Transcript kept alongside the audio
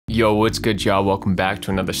Yo, what's good, y'all? Welcome back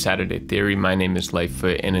to another Saturday Theory. My name is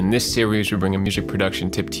Lightfoot, and in this series, we bring a music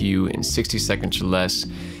production tip to you in 60 seconds or less.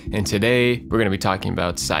 And today, we're gonna be talking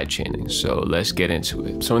about sidechaining. So let's get into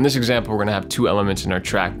it. So in this example, we're gonna have two elements in our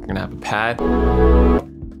track. We're gonna have a pad,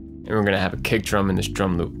 and we're gonna have a kick drum in this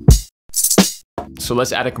drum loop. So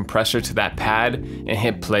let's add a compressor to that pad and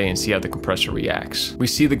hit play and see how the compressor reacts. We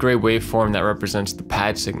see the gray waveform that represents the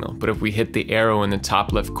pad signal, but if we hit the arrow in the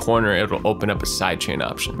top left corner, it'll open up a sidechain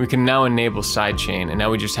option. We can now enable sidechain, and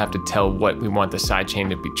now we just have to tell what we want the sidechain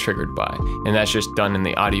to be triggered by. And that's just done in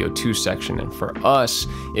the audio 2 section. And for us,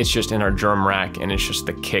 it's just in our drum rack, and it's just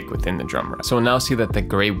the kick within the drum rack. So we'll now see that the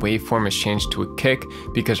gray waveform is changed to a kick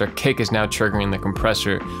because our kick is now triggering the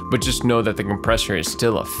compressor, but just know that the compressor is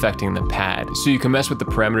still affecting the pad. So you can mess with the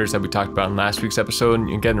parameters that we talked about in last week's episode, and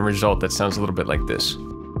you're getting a result that sounds a little bit like this.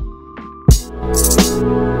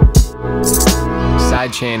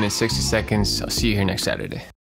 Sidechain in 60 seconds. I'll see you here next Saturday.